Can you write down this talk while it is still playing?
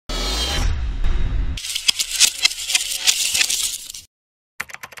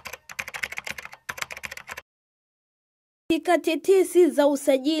Katika tetesi za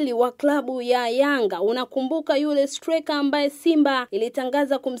usajili wa klabu ya Yanga, unakumbuka yule Starika ambaye Simba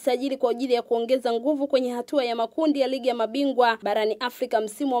ilitangaza kumsajili kwa ajili ya kuongeza nguvu kwenye hatua ya makundi ya Ligi ya Mabingwa Barani Afrika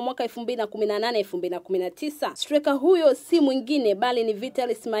msimu wa mwaka 2018-2019. Starika huyo si mwingine bali ni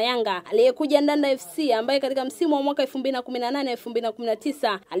VITALIS Mayanga, aliyekuja Ndanda FC, ambaye katika msimu wa mwaka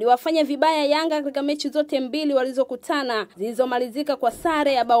 2018-2019 aliwafanya vibaya Yanga katika mechi zote mbili walizokutana zilizomalizika kwa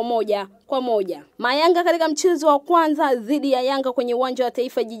sare ya bao 1-1. Mayanga katika mchezo wa kwanza dhidi ya Yanga kwenye uwanja wa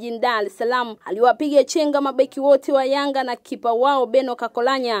Taifa jijini Dar es Salaam aliwapiga chenga mabeki wote wa Yanga na kipa wao Beno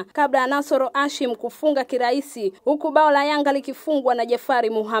Kakolanya kabla ya Nasoro Hashim kufunga kirahisi, huku bao la Yanga likifungwa na Jafari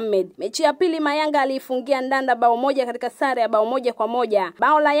Muhammad. Mechi ya pili Mayanga aliifungia Ndanda bao 1 katika sare ya bao 1-1,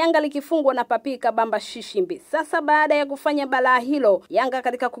 bao la Yanga likifungwa na Papika Bamba Shishimbi. Sasa baada ya kufanya balaa hilo, Yanga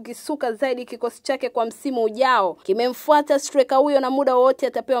katika kukisuka zaidi kikosi chake kwa msimu ujao kimemfuata Starika huyo na muda wote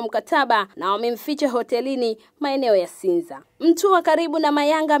atapewa mkataba na wamemficha Hotelini maeneo ya Sinza. Mtu wa karibu na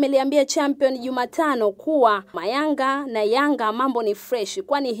Mayanga ameliambia Champion Jumatano kuwa Mayanga na Yanga mambo ni fresh,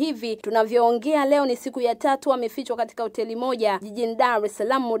 kwani hivi tunavyoongea leo ni siku ya 3 wamefichwa katika hoteli moja jijini Dar es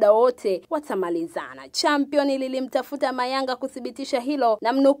Salaam, muda wote watamalizana. Champion lilimtafuta Mayanga kuthibitisha hilo,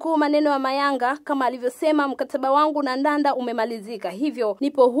 na mnukuu maneno ya Mayanga kama alivyosema: mkataba wangu na Ndanda umemalizika, hivyo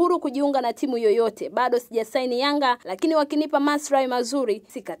nipo huru kujiunga na timu yoyote. Bado sijasaini Yanga, lakini wakinipa maslahi mazuri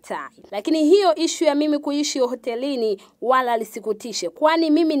sikatai. Lakini hiyo issue ya mimi kuishi hotelini wala lisikutishe,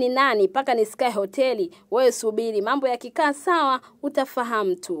 kwani mimi ni nani paka nisikae hoteli? Wewe subiri, mambo yakikaa sawa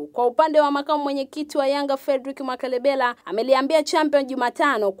utafahamu tu. Kwa upande wa makamu mwenyekiti wa Yanga Frederick Makelebela ameliambia Champion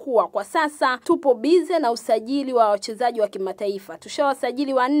Jumatano kuwa kwa sasa tupo bize na usajili wa wachezaji wa kimataifa.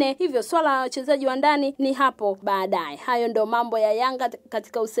 Tushawasajili 4, hivyo swala la wachezaji wa ndani ni hapo baadaye. Hayo ndo mambo ya Yanga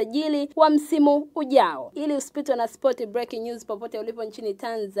katika usajili wa msimu ujao. Ili usipitwe na sport breaking news popote ulipo nchini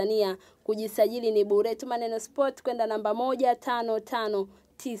Tanzania, kujisajili ni bure. Tuma neno sport kwenda namba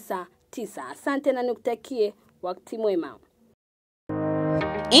 15599. Asante na nikutakie wakati mwema.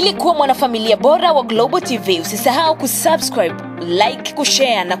 Ili kuwa mwanafamilia bora wa Global TV, usisahau kusubscribe, like,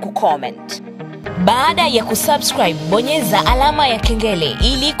 kushare na kucomment. Baada ya kusubscribe, bonyeza alama ya kengele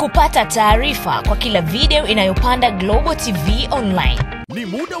ili kupata taarifa kwa kila video inayopanda Global TV Online. Ni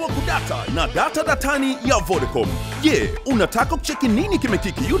muda wa kudata na data datani ya Vodacom. Je, unataka kucheki nini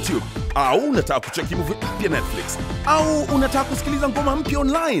kimekiki YouTube? Au unataka kucheki movie mpya Netflix? Au unataka kusikiliza ngoma mpya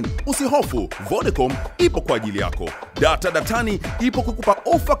online? Usihofu, Vodacom ipo kwa ajili yako. Data datani ipo kukupa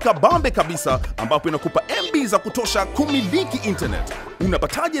ofa kabambe kabisa, ambapo inakupa MB za kutosha kumiliki internet.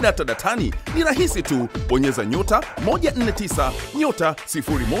 Unapataje data datani? Ni rahisi tu, bonyeza *149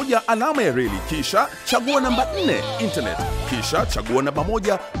 *01 alama ya reli, kisha chagua namba 4 internet, kisha chagua namba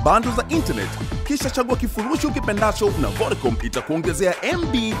 1 bundle za internet, kisha chagua kifurushi ukipendacho na Vodacom itakuongezea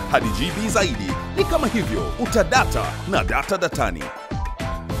MB hadi GB zaidi. Ni kama hivyo, utadata na data datani.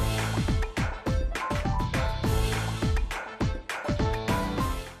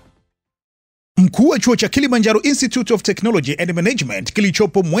 Mkuu wa chuo cha Kilimanjaro Institute of Technology and Management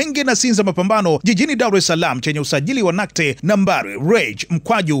kilichopo Mwenge na Sinza Mapambano jijini Dar es Salaam chenye usajili wa NACTE nambari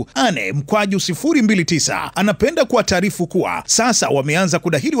REG/4/029 anapenda kuwataarifu kuwa sasa wameanza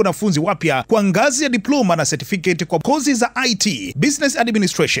kudahili wanafunzi wapya kwa ngazi ya diploma na certificate kwa kozi za IT, Business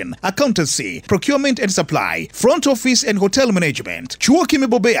Administration, Accountancy, Procurement and Supply, Front Office and Hotel Management. Chuo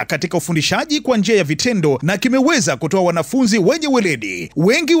kimebobea katika ufundishaji kwa njia ya vitendo na kimeweza kutoa wanafunzi wenye weledi.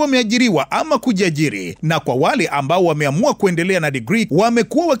 Wengi wameajiriwa ama kujiajiri, na kwa wale ambao wameamua kuendelea na degree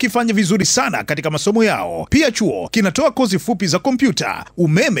wamekuwa wakifanya vizuri sana katika masomo yao. Pia chuo kinatoa kozi fupi za kompyuta,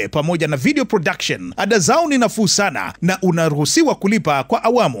 umeme pamoja na video production. Ada zao ni nafuu sana na unaruhusiwa kulipa kwa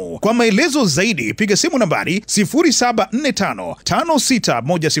awamu. Kwa maelezo zaidi piga simu nambari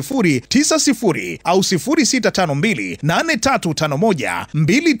 0745561090 au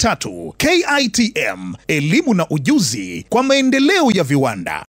 0652835123. KITM, elimu na ujuzi kwa maendeleo ya viwanda.